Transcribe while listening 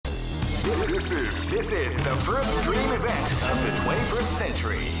This is the first dream event of the 21st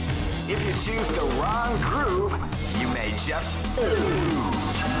century. If you choose the wrong groove, you may just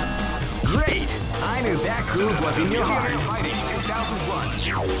lose. Great! I knew that groove was in your heart. Fighting 2001.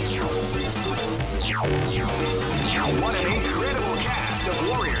 What an incredible cast of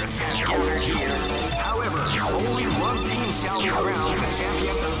warriors has gathered here. However, only one team shall be crowned the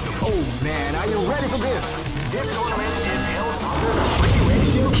champion of the... Oh man, are you ready for this? This tournament is held under the free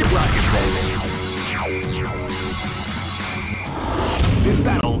ratio. Keep rocking, baby. This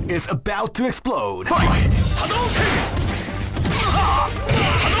battle is about to explode. Fight! Hadouken!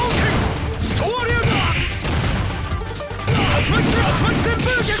 Hadouken! Shoryuken! Tatsumaki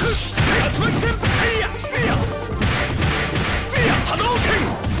Senpukyaku! Tatsumaki Senpukyaku! Seiya! Seiya! Hadouken!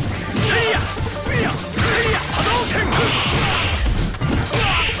 Seiya! Seiya! Seiya! Hadouken!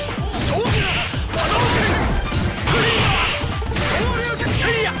 Shoryuken! Hadouken! Seiya! Shoryuken!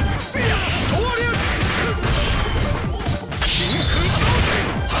 Seiya! Seiya! Shoryuken!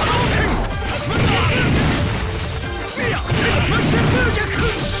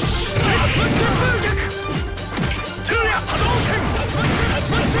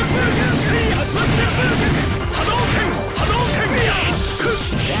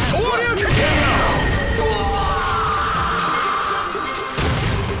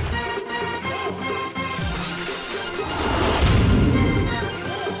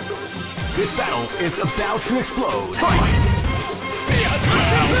 This battle is about to explode. Fight!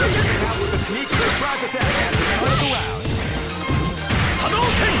 With a sneak surprise attack at the start of the round.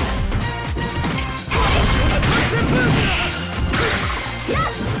 Hadouken!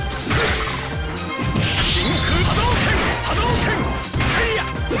 Shinku Hadouken! Hadouken! Seiya!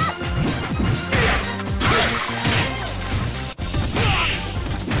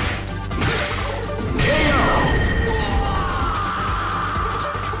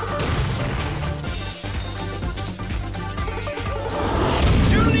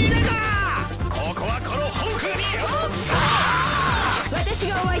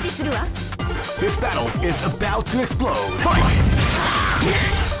 This battle is about to explode. Fight!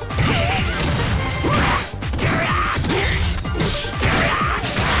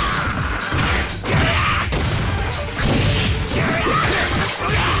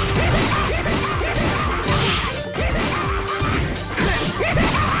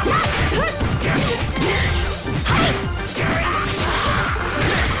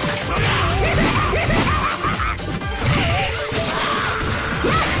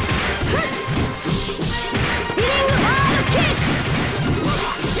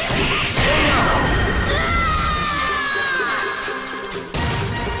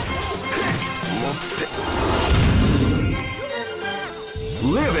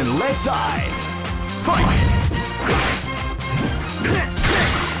 Live and let die. Fight!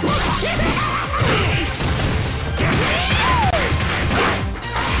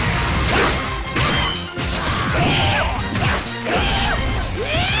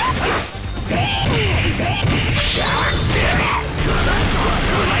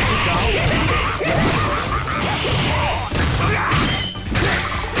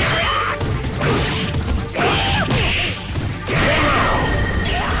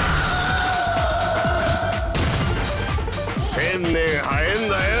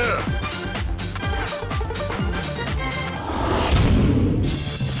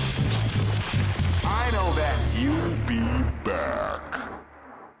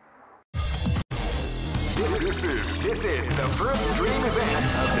 This is the first dream event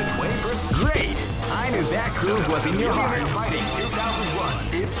of the 21st. Great! I knew that groove was in your heart. Fighting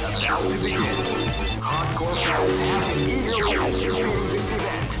 2001 is about to begin. Hardcore fans have been eagerly anticipating this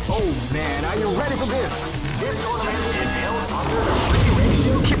event. Oh man, are you ready for this? This tournament is held under the free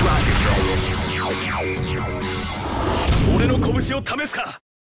ratio. Keep rocking, baby.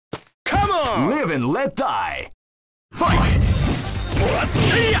 Come on! Live and let die. Fight!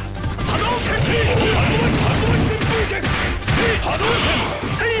 Seiya! Hadouken! Hadouken!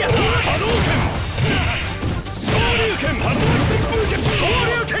 Seiya! Hadouken! Shoryuken!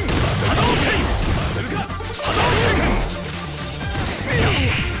 Shoryuken! Hadouken! Hadouken!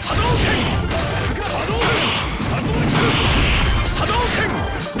 Hadouken! Hadouken!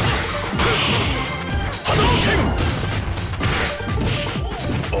 Hadouken!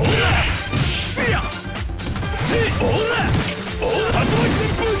 Ora! Seiya! Ora! Hadouken!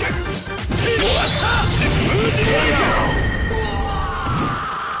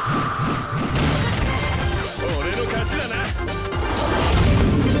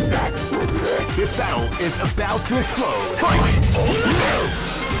 This battle is about to explode. Fight! Hadouken!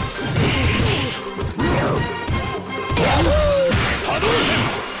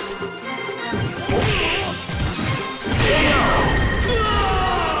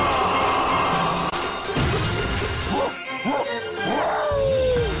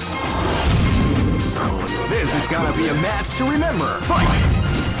 match to remember. Fight!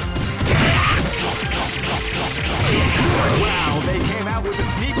 Wow, they came out with a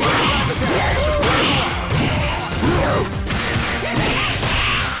sneak attack.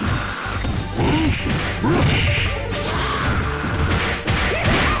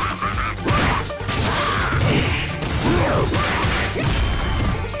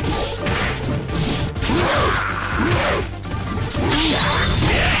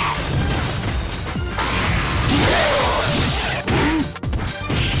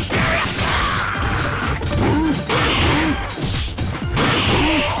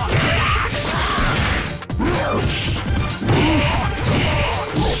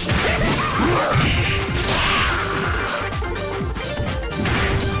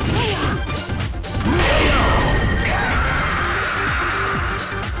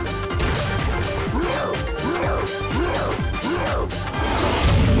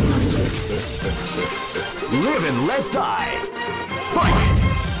 Live and let die. Fight!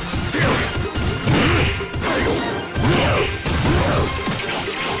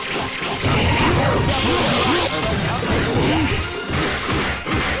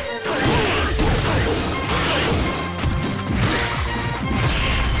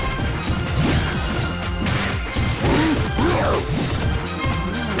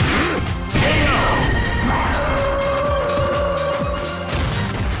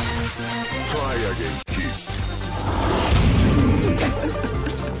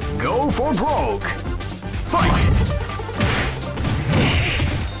 Go for broke! Fight!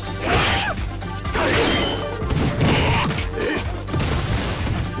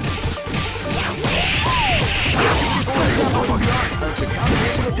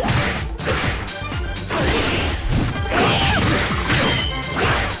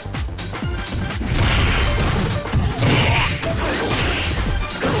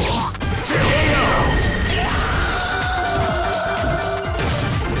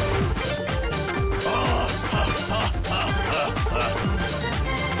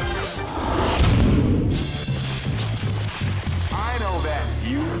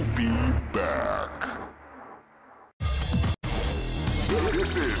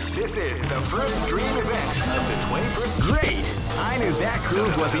 This is the first dream event of the 21st. Great! I knew that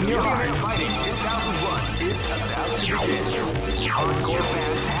groove was in your heart. Fighting 2001 is about to begin. Hardcore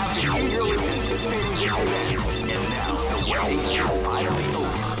fans have been eagerly anticipating this event, and now the waiting is finally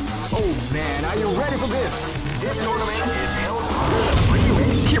over. Oh man, are you ready for this? This tournament is held under the free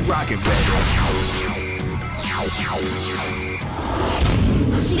ratio. Keep rocking, baby.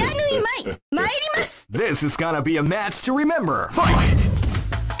 This is gonna be a match to remember. Fight!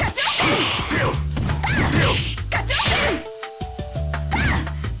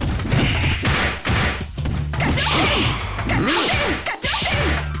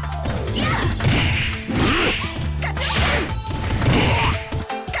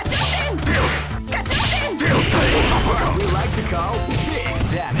 We like to call big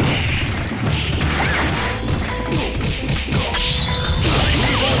damage.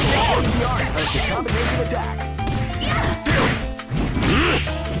 The art of the combination attack.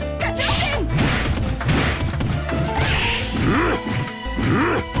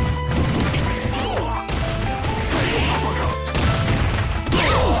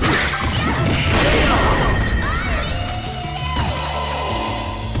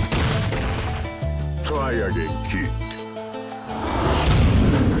 Try again, kid.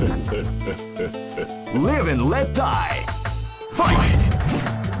 Live and let die. Fight!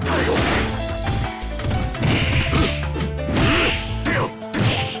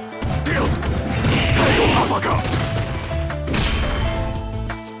 Uppercut!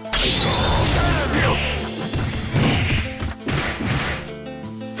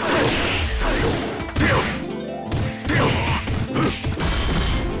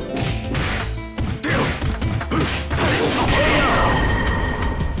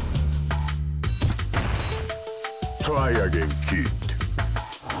 Try again, kid.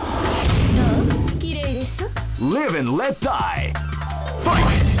 Live and let die.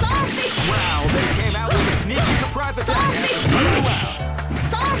 Fight! Wow, they came out with a sneaky surprise attack.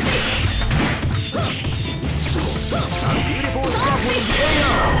 A beautiful jumping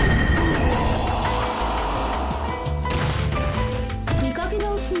KO.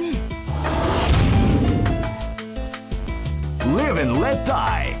 Live and let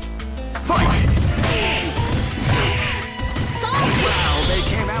die. Fight! Wow, they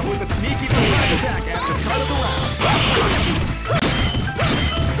came out with a sneaky surprise attack at the start of the round.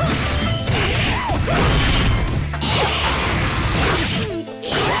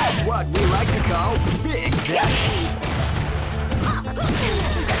 That's what we like to call big damage.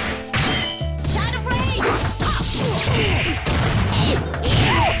 Shadow Blade!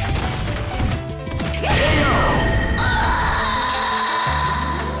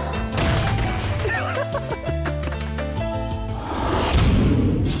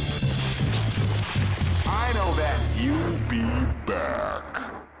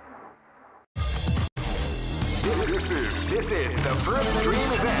 This is the first dream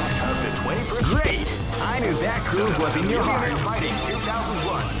event of the 21st. Great! I knew that groove was in your heart. Fighting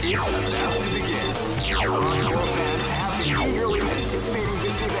 2001 is about to begin. Hardcore fans have been eagerly anticipating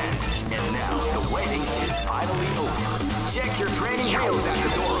this event, and now the waiting is finally over. Check your training wheels at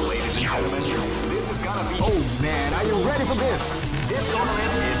the door, ladies and gentlemen. This is gonna be. Oh man, are you ready for this? This tournament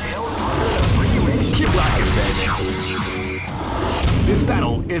is held under the free ratio. Keep rocking, baby. This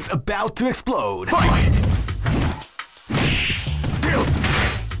battle is about to explode. Fight!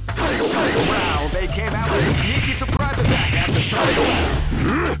 Wow, they came out with a sneaky surprise attack at the start.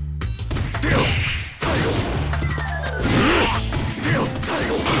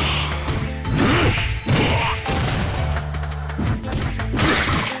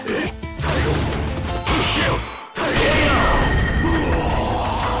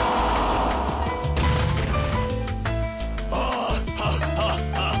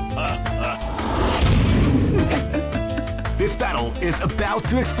 This battle is about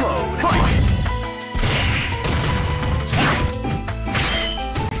to explode. Fight!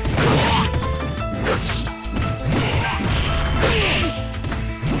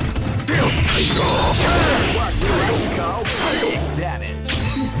 What do I call big damage?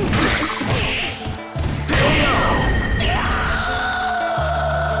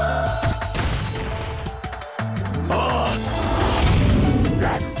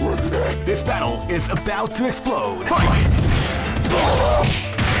 This battle is about to explode. Fight! Wow,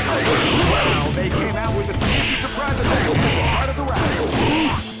 they came out with a sneaky surprise attack at the start of the round.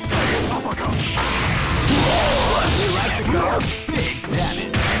 What we like to call big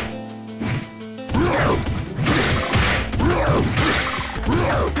damage.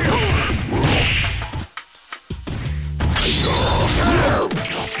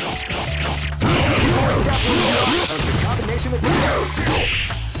 Of the combination of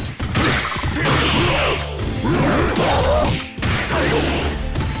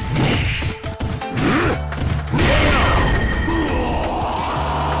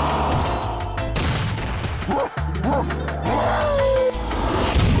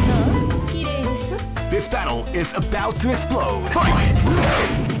This battle is about to explode. Fight! Wow,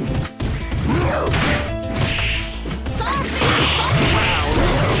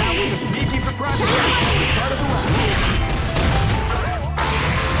 that was a sneaky surprise at the start of the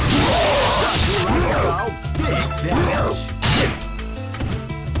round. Big damage.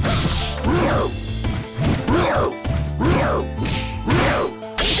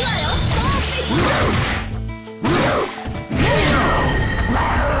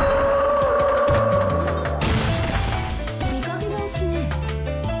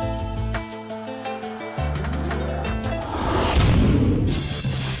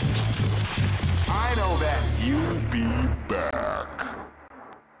 I know that you'll be back.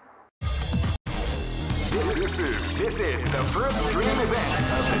 This is the first dream event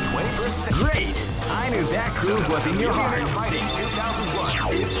of the 21st century. Great! I knew that groove was in your heart. Fighting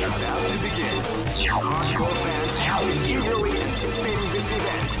 2001 is about to begin. Hardcore fans have been eagerly anticipating this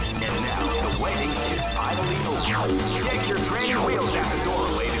event, and now the waiting is finally over. Check your training wheels at the door,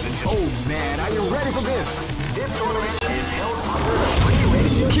 ladies and gentlemen. Oh man, are you ready for this? This tournament is held under the free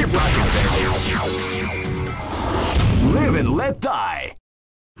ratio. Keep rocking, baby. Live and let die.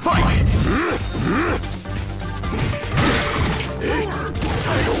 Fight!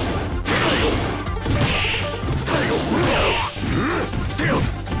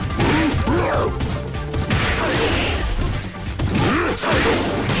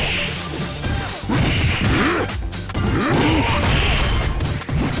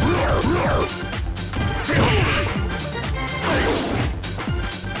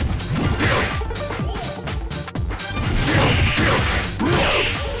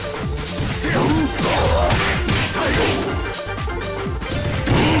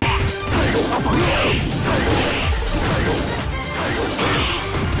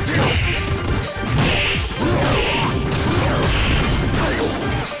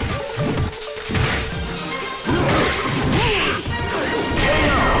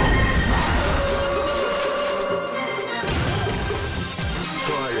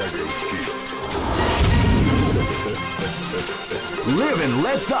 Live and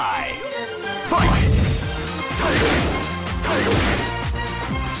let die. Fight!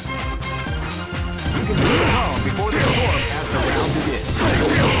 You can bring it home before the storm as the round begins.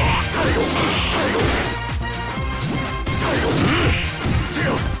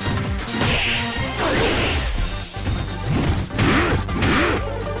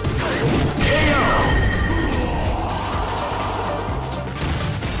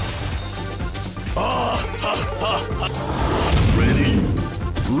 Ready?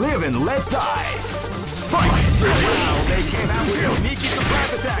 Live and let die. Fight! Wow, they came out with a sneaky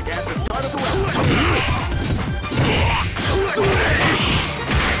surprise attack at the start of the round.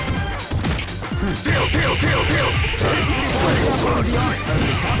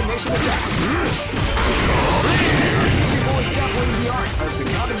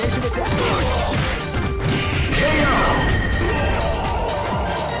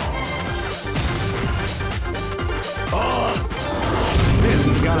 This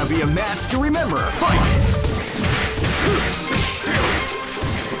is gonna be a match to remember. Fight!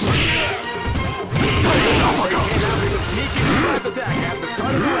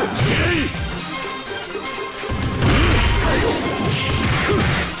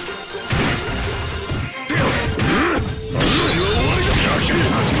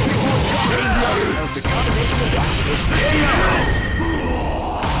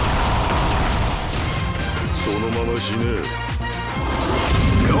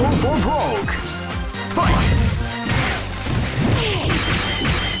 Go for broke! Fight!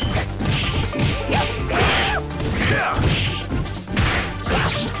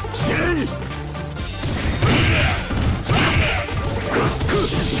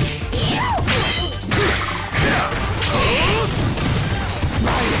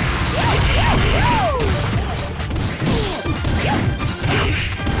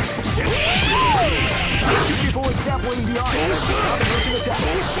 People exampling the art of the combination attack.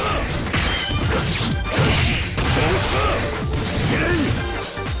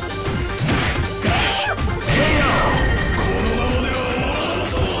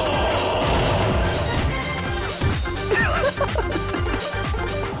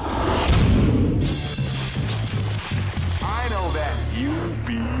 I know that you'll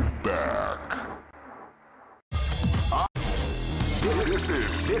be back.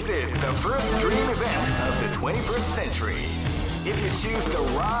 This is the first dream event of the 21st century. If you choose the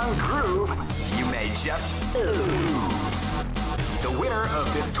wrong groove, you may just lose. The winner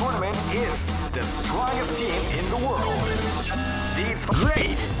of this tournament is the strongest team in the world.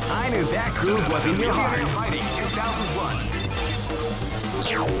 Great! I knew that groove was in your heart. Fighting 2001.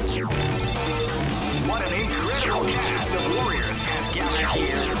 What an incredible cast of warriors has gathered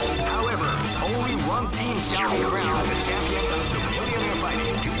here. However, only one team shall be crowned the champion of the Millionaire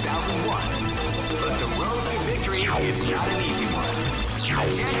Fighting 2001. But the road to victory is not an easy one. The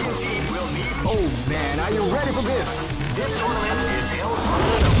champion team will need... Oh man, are you ready for this? This tournament is held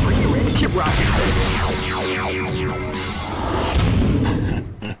under the free range. Keep rocking.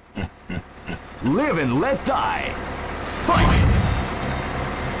 Live and let die. Fight!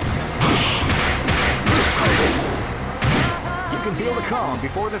 You can feel the calm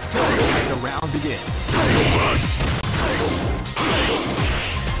before the storm as the round begins. Title Rush!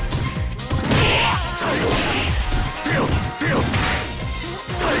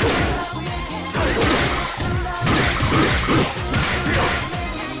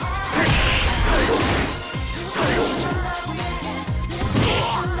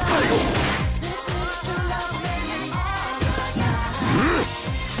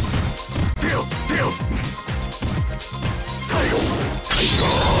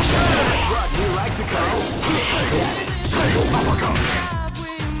 You like the call? Title uppercut!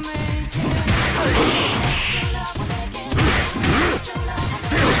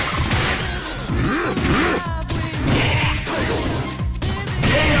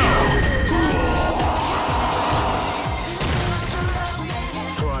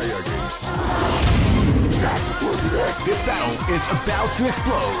 Try again. This battle is about to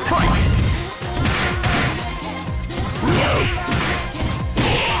explode. Fight!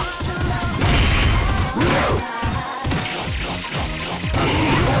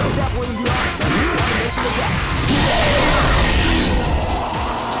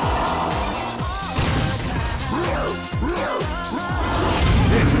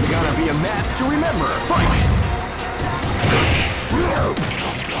 This is gonna be a match to remember. Fight!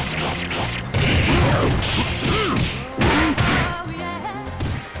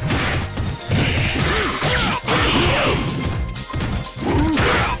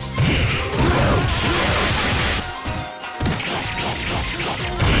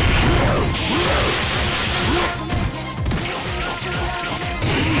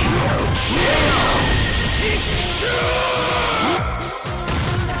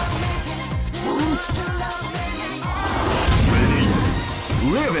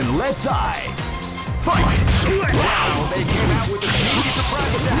 Live and let die. Fight! Wow, they came out with a sneaky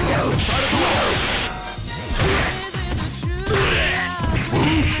surprise attack at the start of the round.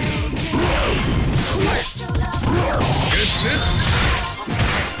 It's it!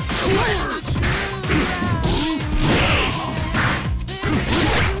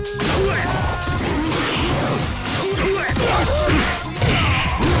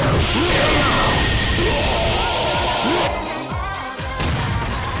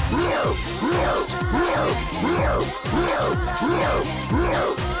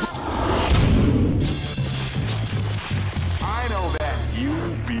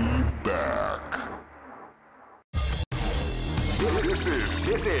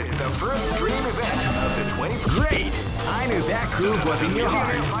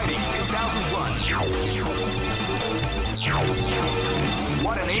 Fighting 2001.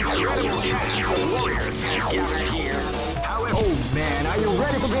 What an incredible cast of warriors has gathered here. However, oh man, are you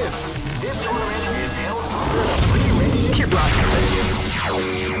ready for this? This tournament is held under the free ratio. Keep rocking.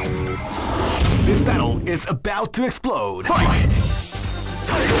 This battle is about to explode. Fight!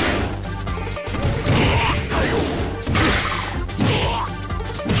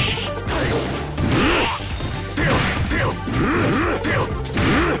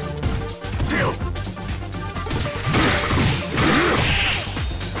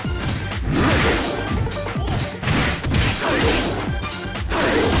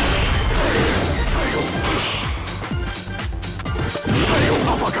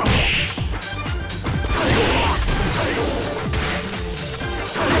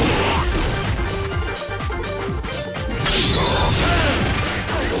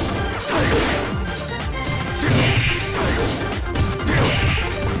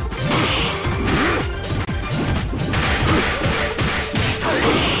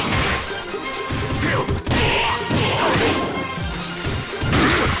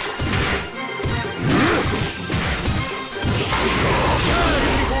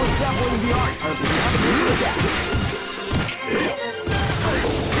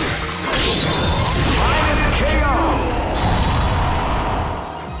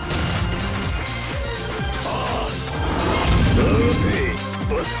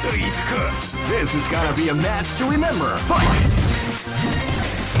 This is gonna be a match to remember. Fight!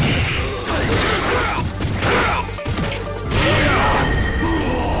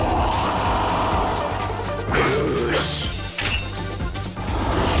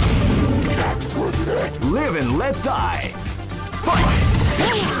 Live and let die. Fight!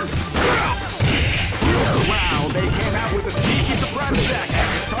 Wow, they came out with a sneaky surprise attack at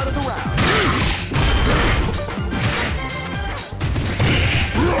the start of the round.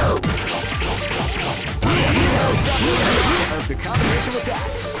 Of the combination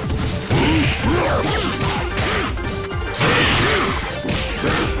attack.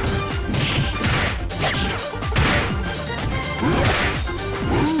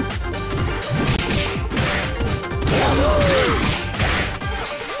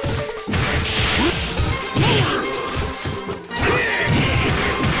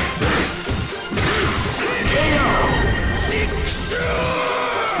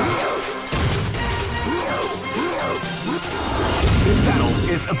 This battle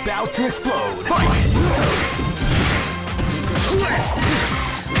is about to explode. Fight!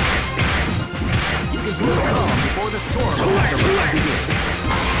 You can feel the calm before the storm. Definitely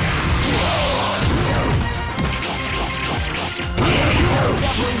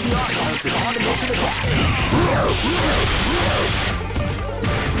the art of the combination attack.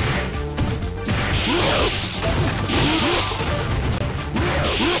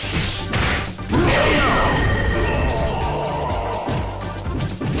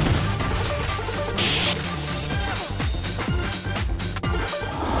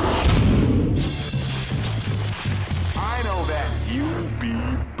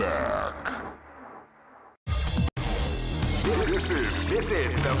 This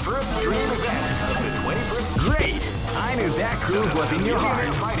is the first dream event of the 21st. Great! I knew that groove was in your heart.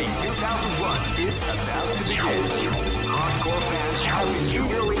 Fighting 2001 is about to begin. Hardcore fans have been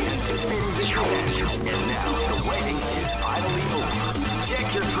eagerly anticipating this event, and now the waiting is finally over. Check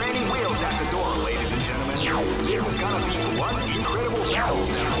your training wheels at the door, ladies and gentlemen. This is gonna be one incredible battle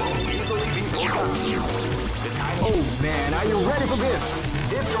that won't easily be forgotten. Oh man, are you ready for this?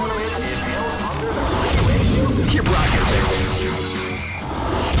 This tournament is held under the free ratios. Keep rocking.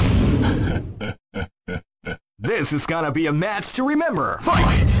 This is gonna be a match to remember.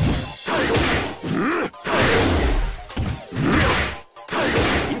 Fight!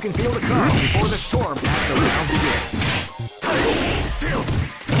 You can feel the calm before the storm as the round begins.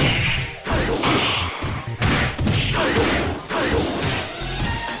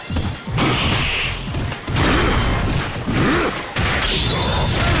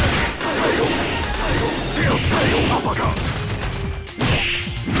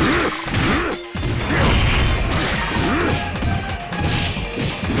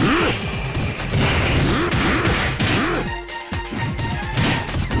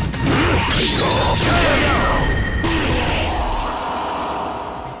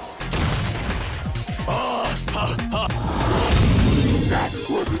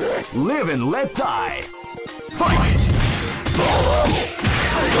 Live and let die. Fight!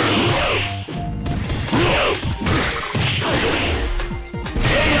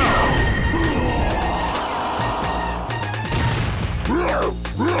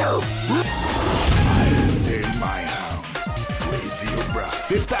 I'll stay my hound.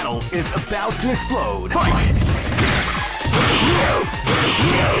 This battle battle is about to explode. Fight!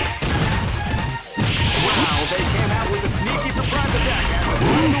 Wow, they came out with a sneaky surprise attack at the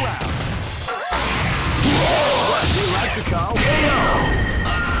end of the round. What do you like to call KO?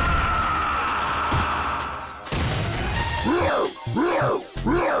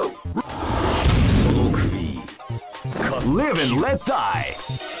 Live and let die.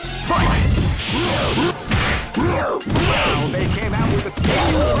 Fight! Wow, they came out with a sneaky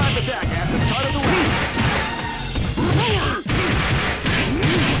surprise attack at the start of the round.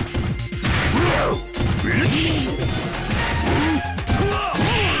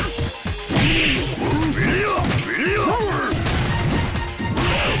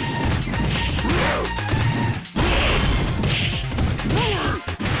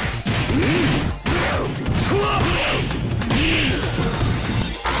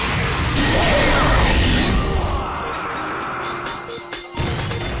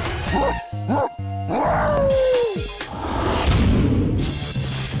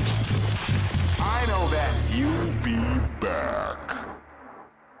 I know that you'll be back.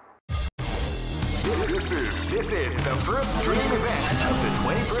 This is the first dream event of the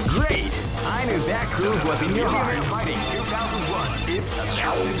 21st. Great! I knew that groove was in your heart. Fighting 2001 is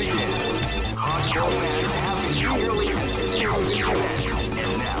about to begin. Hardcore fans have been eagerly anticipating this event,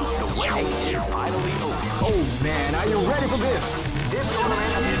 and now the waiting is finally over. Oh man, are you ready for this? This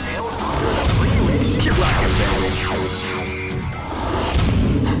tournament is held under the free ratio. Keep rocking, baby.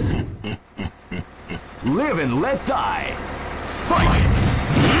 Live and let die. Fight!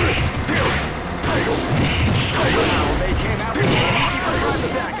 Now they came out with a surprise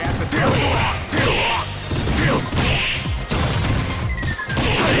attack at the tail.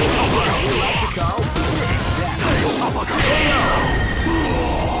 You like to call?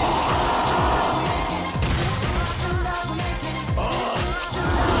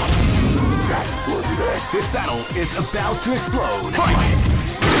 This battle is about to explode. Fight!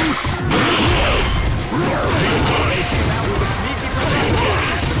 They came out with a sneaky surprise attack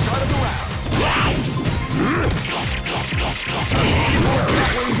at the start of the round.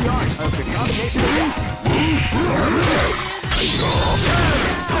 Of the combination attack.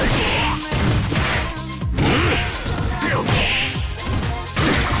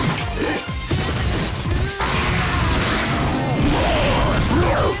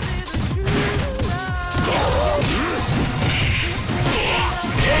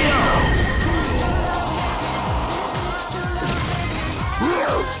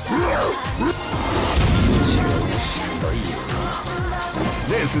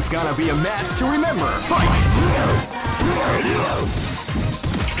 This is gonna be a match to remember. Fight!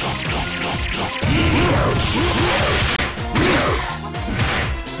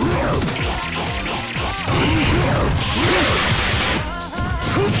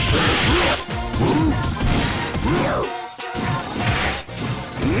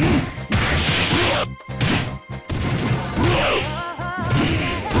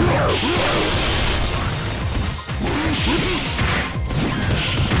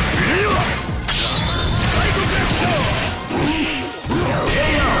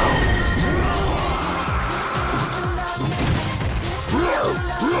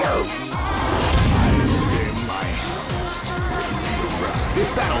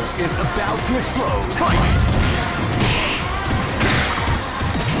 This battle is about to explode. Fight!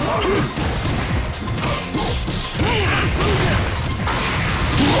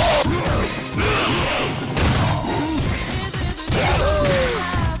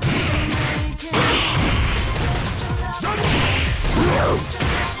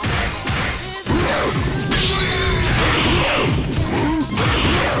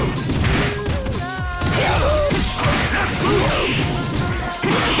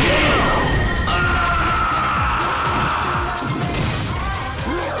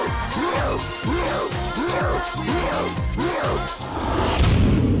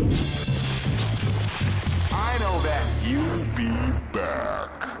 I know that you'll be back.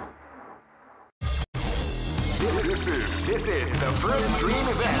 This is the first dream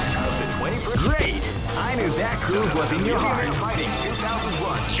event of the 21st. Great! I knew that groove was in your heart. Fighting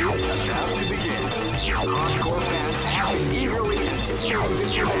 2001 is about to begin. Hardcore fans have been eagerly anticipating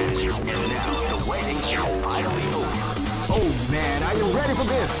this event, and now the waiting is finally over. Oh man, are you ready for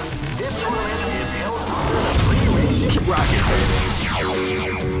this? This tournament is held under the free ratio. Keep rocking, baby.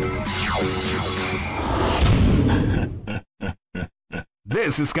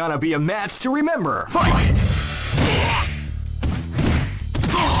 This is gonna be a match to remember. Fight!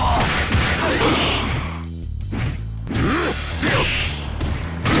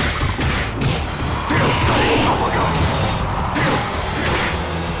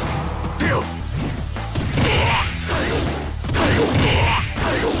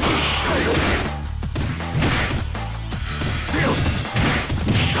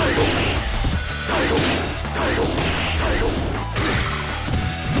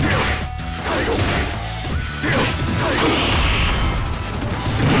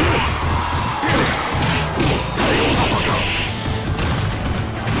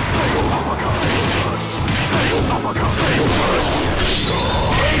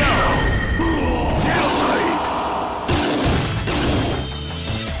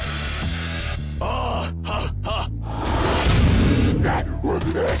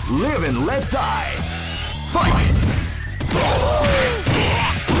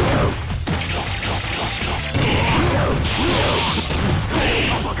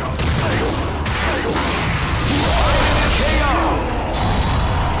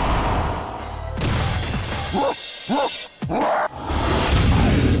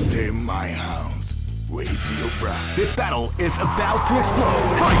 This battle is about to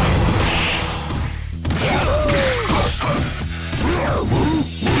explode. Fight!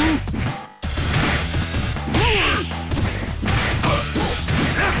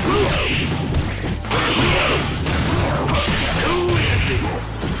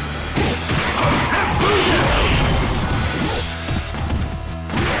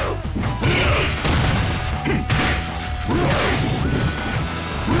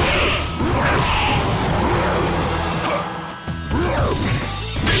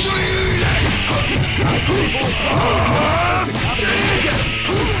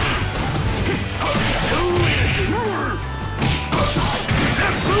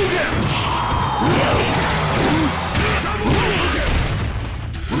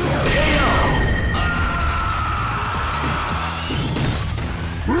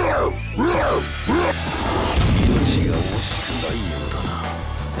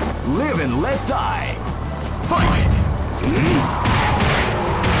 Live and let die. Fight!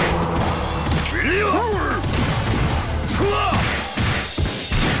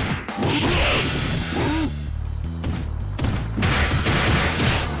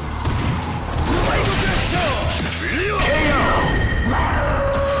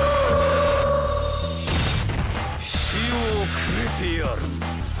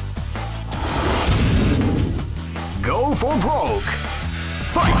 Go for broke.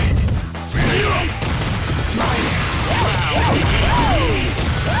 Fight!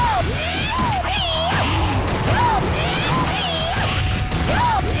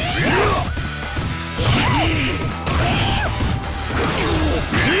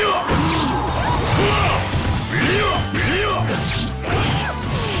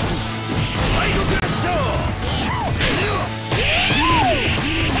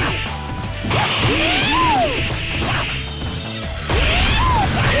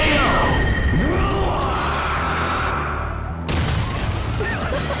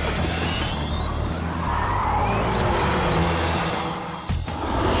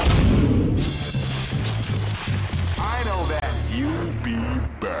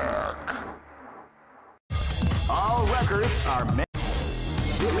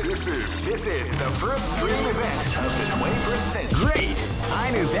 This is the first dream event of the 21st century. Great!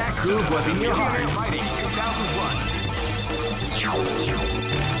 I knew that groove was in your heart. Fighting 2001.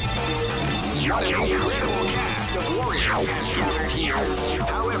 What an incredible cast of warriors has gathered here.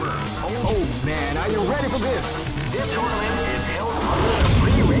 However, oh man, are you ready for this? This tournament is held under the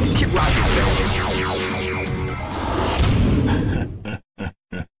free range. Keep rocking.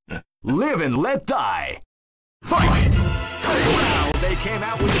 Live and let die. Fight! Wow, they came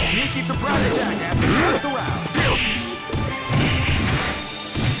out with a sneaky surprise attack after the first round.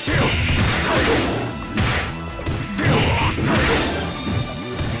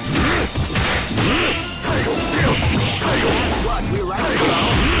 That's what we like to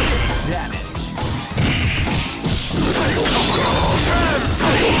call damage.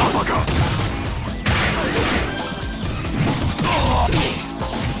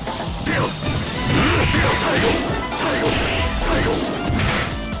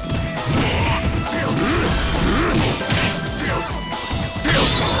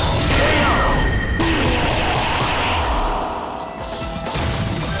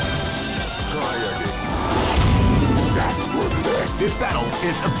 This battle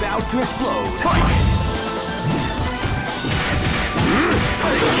is about to explode. Fight!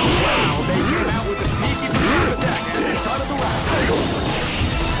 Wow, they came out with a sneaky surprise attack at the start of the round.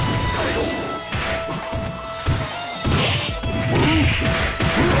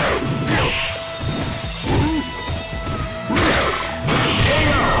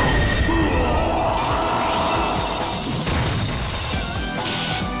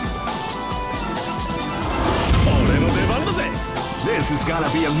 This is gonna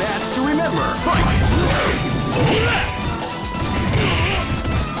be a match to remember. Fight!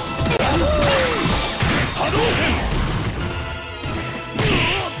 Hadouken!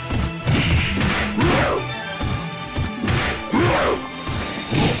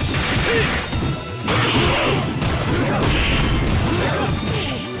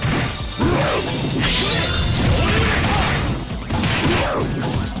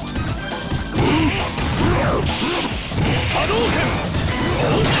 Hadouken!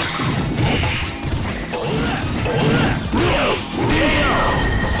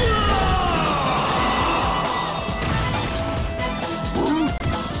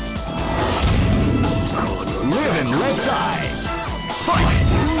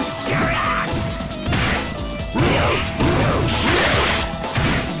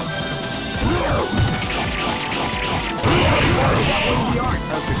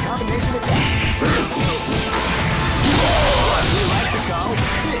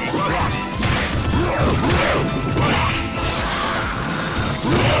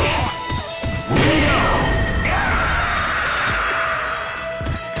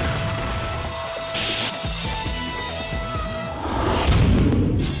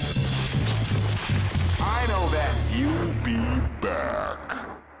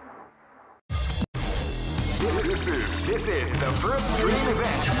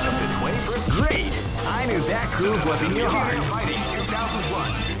 event of the 21st. Great! I knew that groove was in your heart. Fighting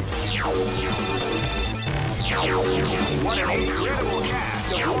 2001. What an incredible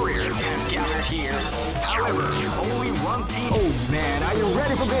cast of warriors has gathered here. However, only one team. Oh man, are you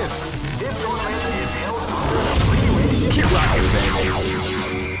ready for this? This tournament is held under the free ratio. Keep rocking, baby.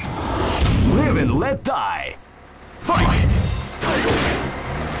 Live and let die. Fight!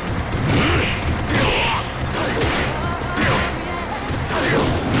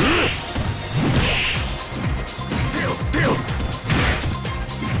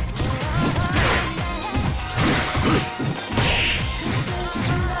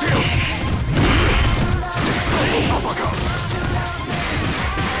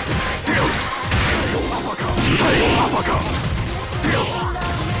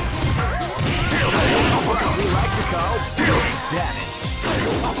 We like to call damage.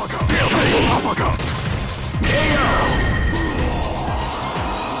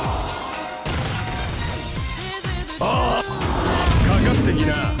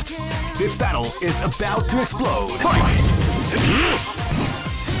 This battle is about to explode. Fight! We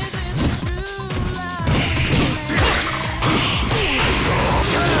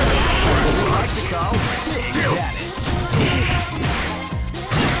like to call big damage.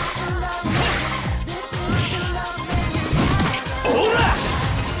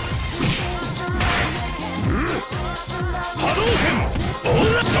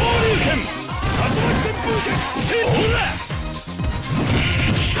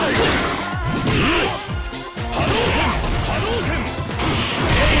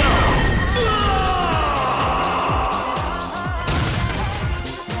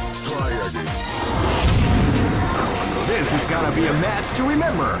 This is gonna be a match to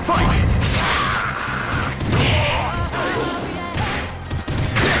remember. Fight!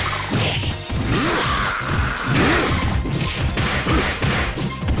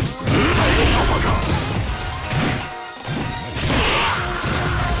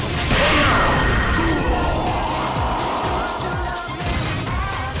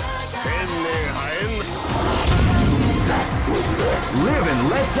 Live and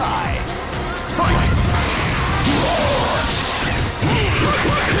let die. Fight!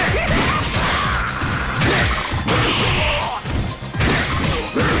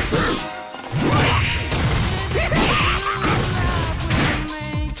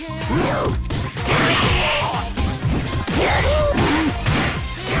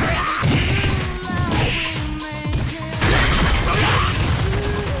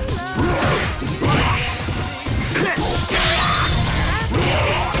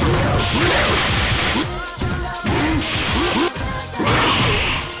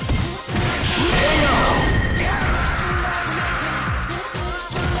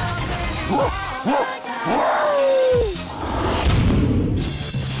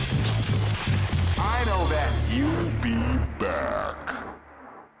 I know that you'll be back.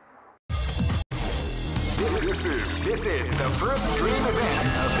 This is the first dream event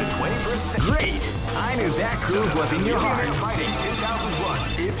of the 21st century. Great! I knew that groove was in your heart. Fighting 2001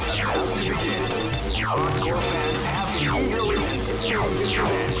 is about to begin. Hardcore fans have been eagerly anticipating this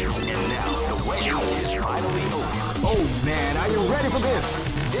event, and now the wait is finally over. Oh man, are you ready for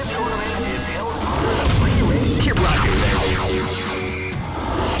this? This tournament is held under the free ratio. Keep rocking, baby.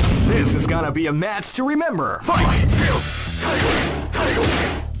 This is gonna be a match to remember. Fight!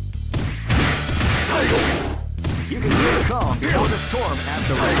 You can hear the calm before the storm as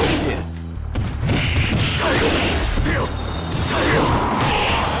the race begins.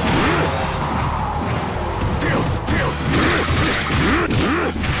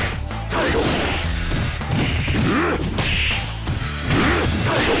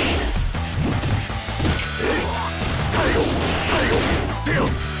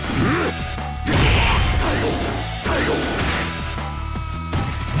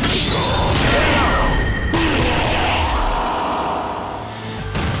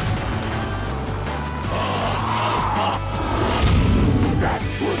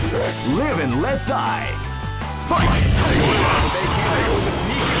 Live and let die. Fight! They came out with a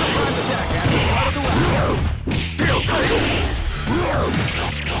sneak surprise attack at the start of the round.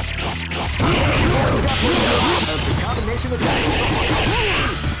 Of the combination attack.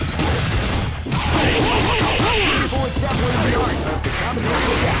 Forward step was the art of the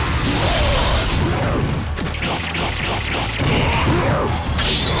combination attack.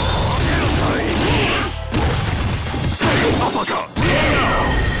 Uppercut!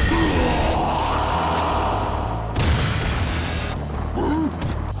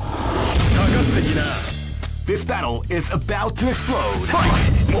 This battle is about to explode. Fight!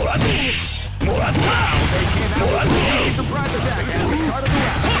 They came out with a surprise attack at the start of the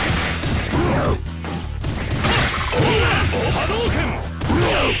round.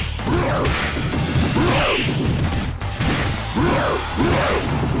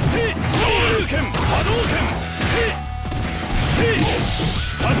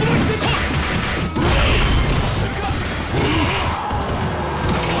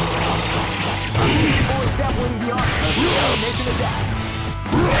 Definitely beyond a nation attack.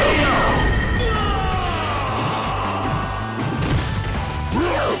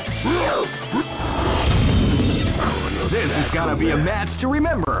 This is gonna be a match to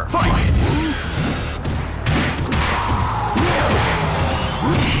remember. Fight!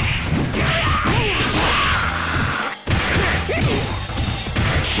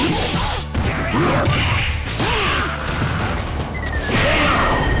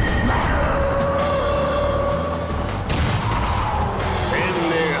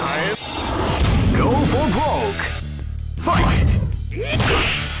 Go for broke. Fight!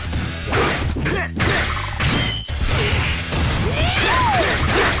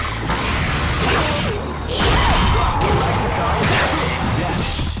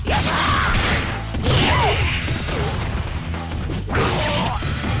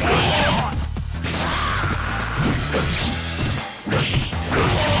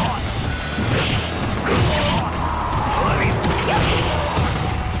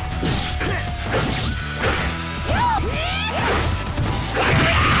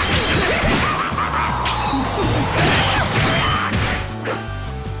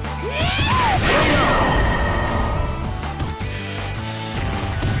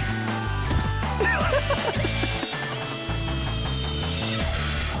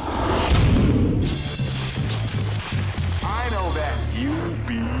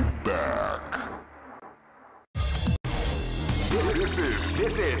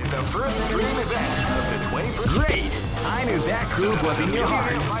 This is the first dream event of the 21st. Great! I knew that groove was in your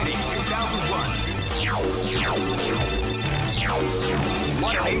heart. Fighting 2001.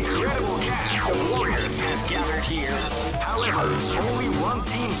 What an incredible cast of warriors has gathered here. However, only one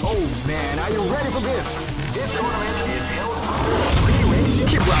team. Oh man, are you ready for this? This tournament is held under the free ratio.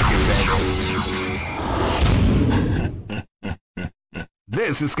 Keep rocking, baby.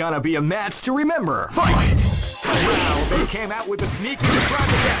 This is gonna be a match to remember. Fight! Wow, they came out with a sneaky surprise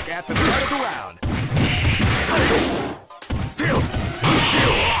attack at the start of the round.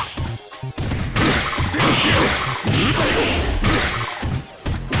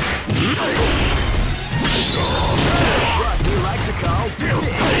 What we like to call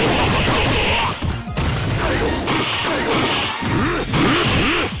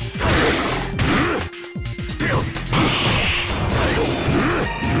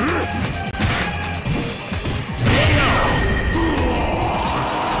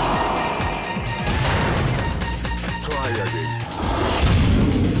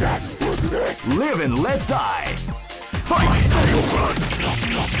Live and let die. Fight!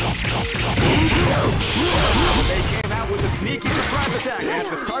 They came out with a sneaky surprise attack at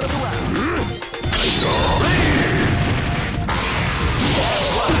the start of the round.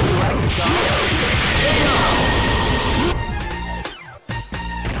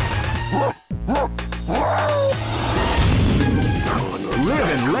 Live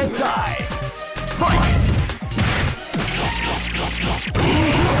and let die. Fight!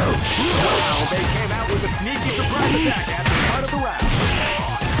 Wow, they came out with a sneaky surprise attack at the start of the round.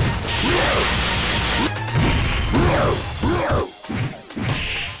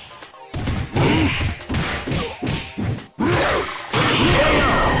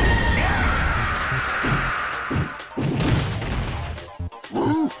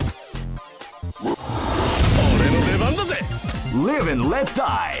 Live and let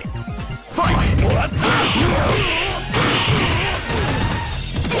die. Fight!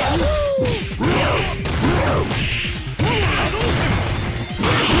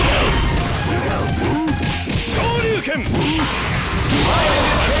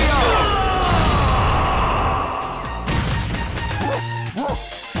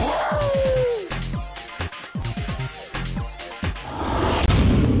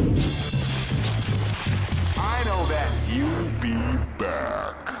 I know that you'll be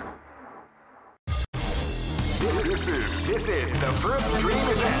back. This is the first dream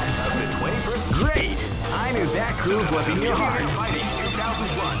event of the 21st. Great! I knew that groove was in your heart. Fighting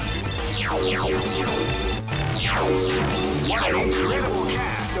 2001. What an incredible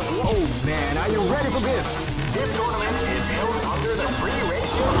cast of... Oh man, are you ready for this? This tournament is held under the free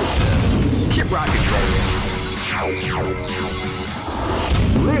ratio system. Keep rocking, baby.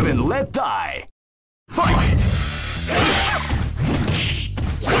 Live and let die. Fight!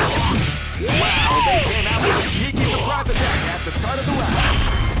 Wow, they came out with a sneaky surprise attack at the start of the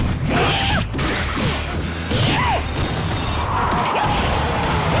round.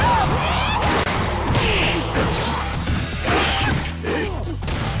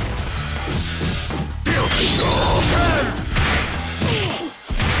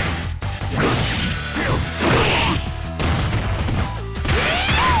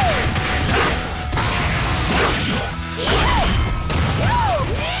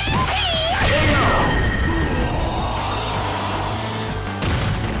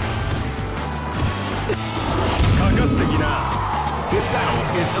 This battle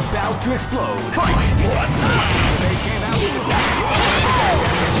is about to explode. Fight! What? They came out with a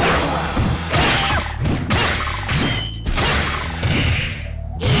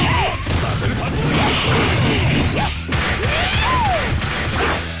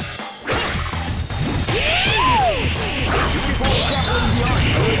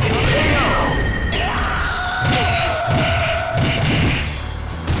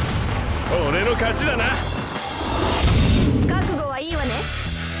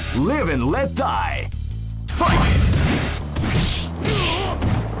Live and let die. Fight!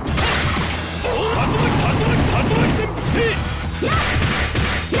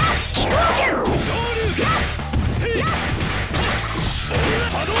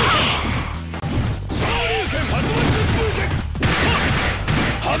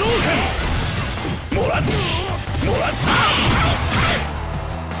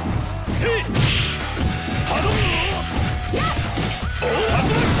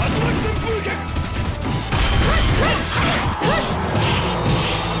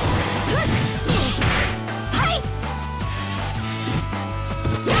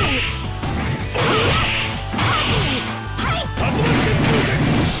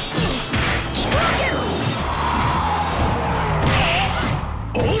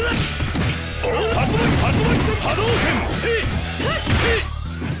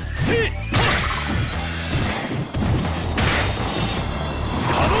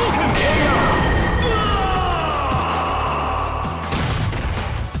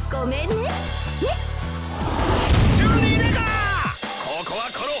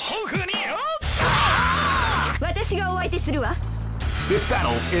 This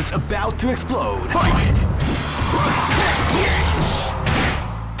battle is about to explode. Fight!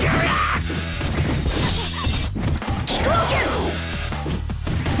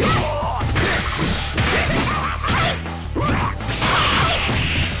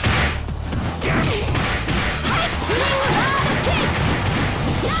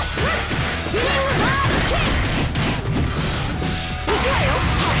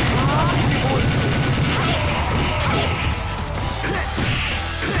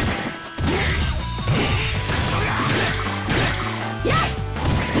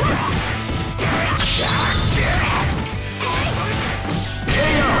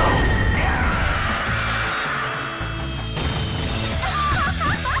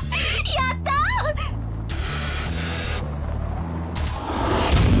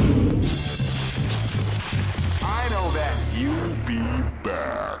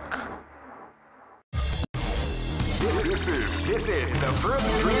 This is the first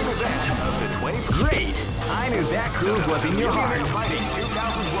dream event of the 20th. Great! I knew that groove was in your heart. Fighting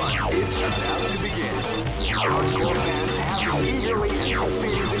 2001 is about to begin. Hardcore fans have been eagerly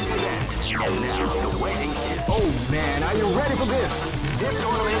anticipating this event. And now the waiting is... Oh man, are you ready for this? This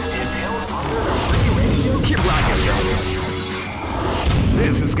tournament is held under the free ratio. Keep rocking, yo.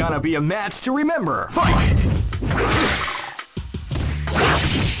 This is gonna be a match to remember. Fight!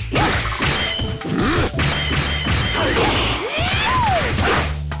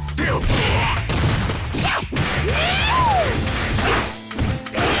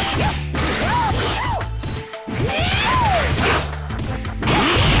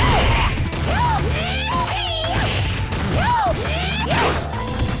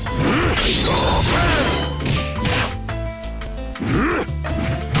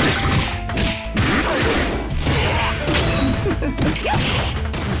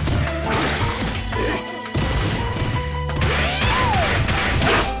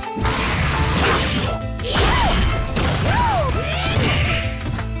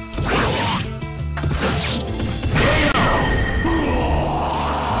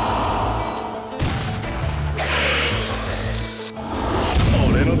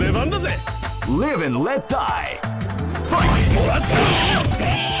 Live and let die. Fight!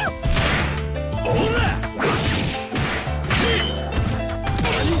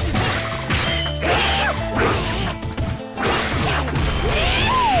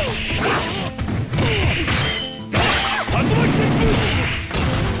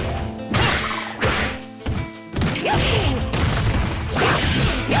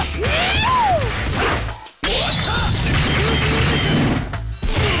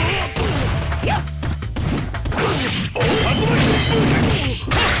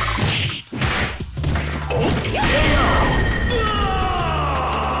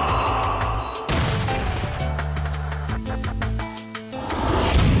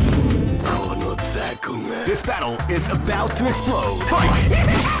 battle is about to explode. Fight!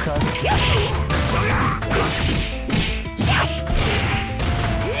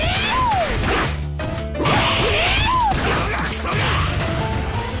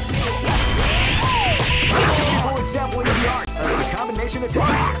 The combination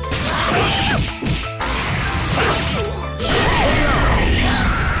attack.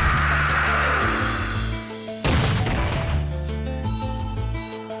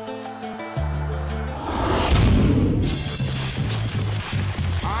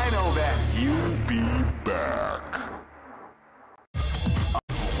 I know that you'll be back.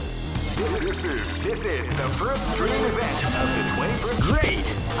 This is the first dream event of the 21st. Great!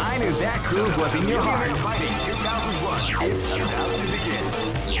 I knew that groove was in your heart. Fighting 2001 is about to begin.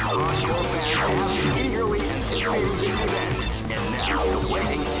 Hardcore fans have been eagerly anticipating this event, and now the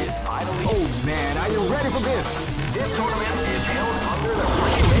waiting is finally. Oh man, are you ready for this? This tournament is held under the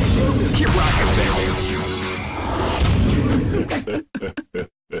regulations. Keep rocking, baby.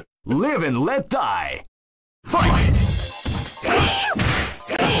 Live and let die. Fight!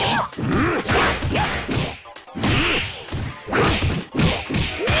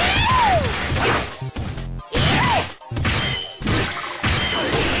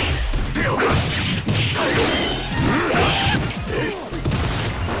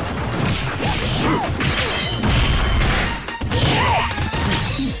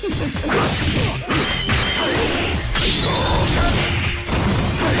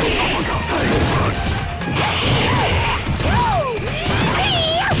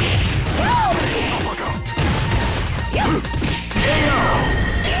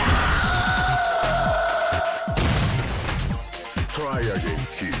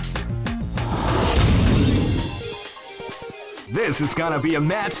 This is gonna be a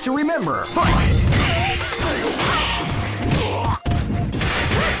match to remember. Fight!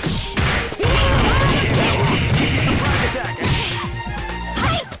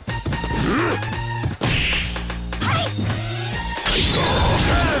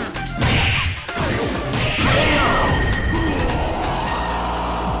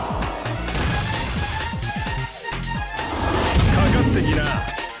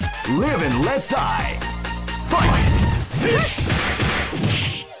 Live and let die. Fight!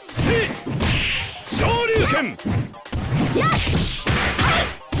 Shoryuken!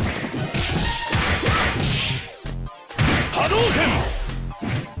 Hadouken!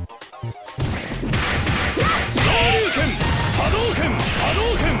 Shoryuken! Hadouken!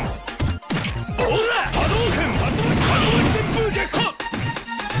 Hadouken! Ora! Hadouken! Tatsumaki senpu gekko!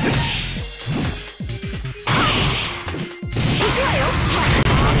 行くわよ!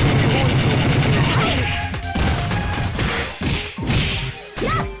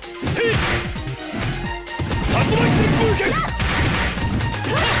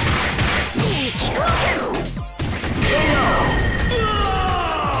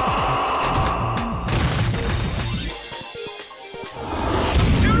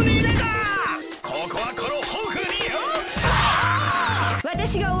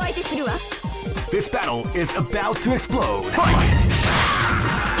 This battle is about to explode. Fight!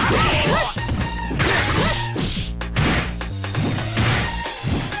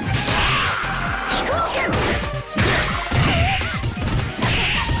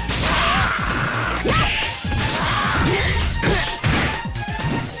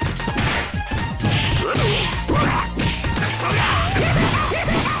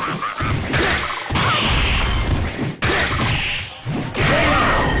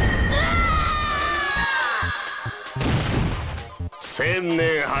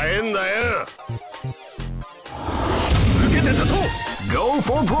 Go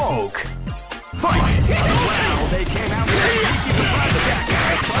for broke. Fight! Wow, they came out with a sneaky surprise attack.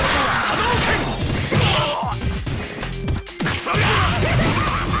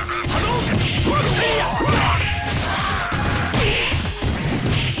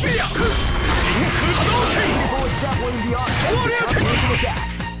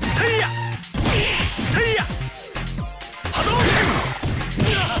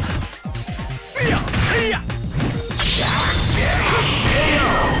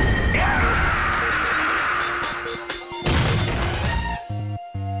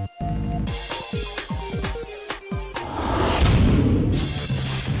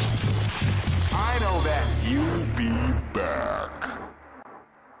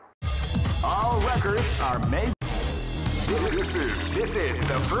 Are made. This is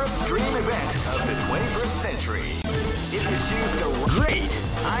the first dream event of the 21st century. If you choose the great,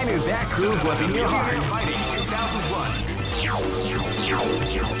 I knew that groove was in your heart. Fighting 2001.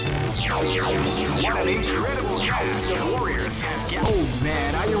 What an incredible cast of warriors has gathered. Oh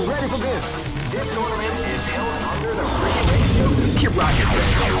man, are you ready for this? This tournament is held under the free ratio system. Keep rocking,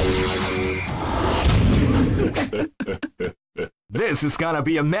 baby. This is gonna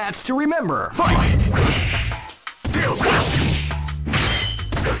be a match to remember. Fight!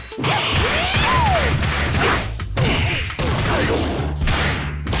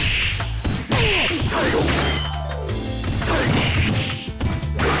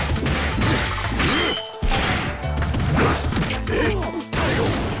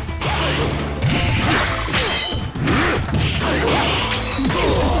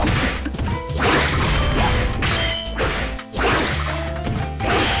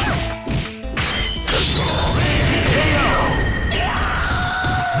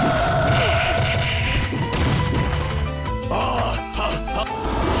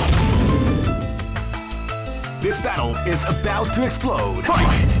 This battle is about to explode.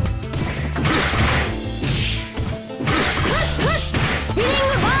 Fight! Spinning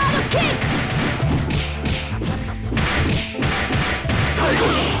revival kick!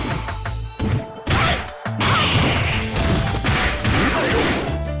 Tiger!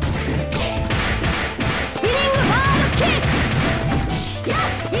 Spinning revival kick! Yeah,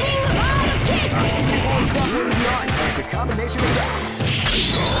 spinning revival kick! The combination of that.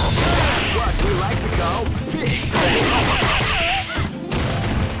 What we like to call big Tiger!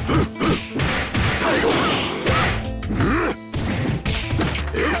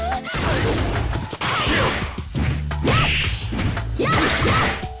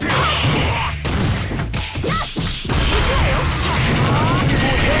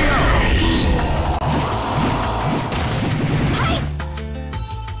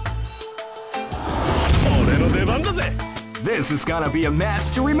 This is gonna be a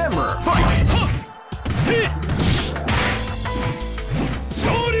match to remember. Fight!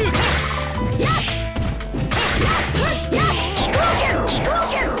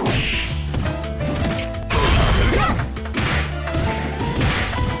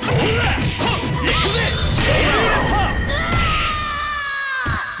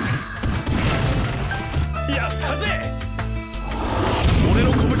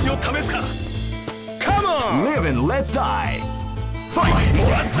 Come on! Live and let die. Fight!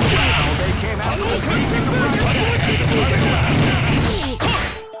 Wow, they came out with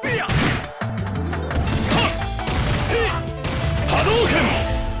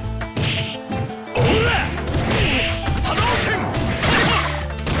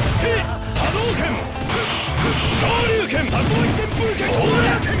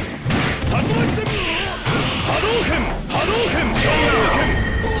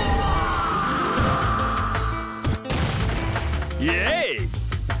yeah!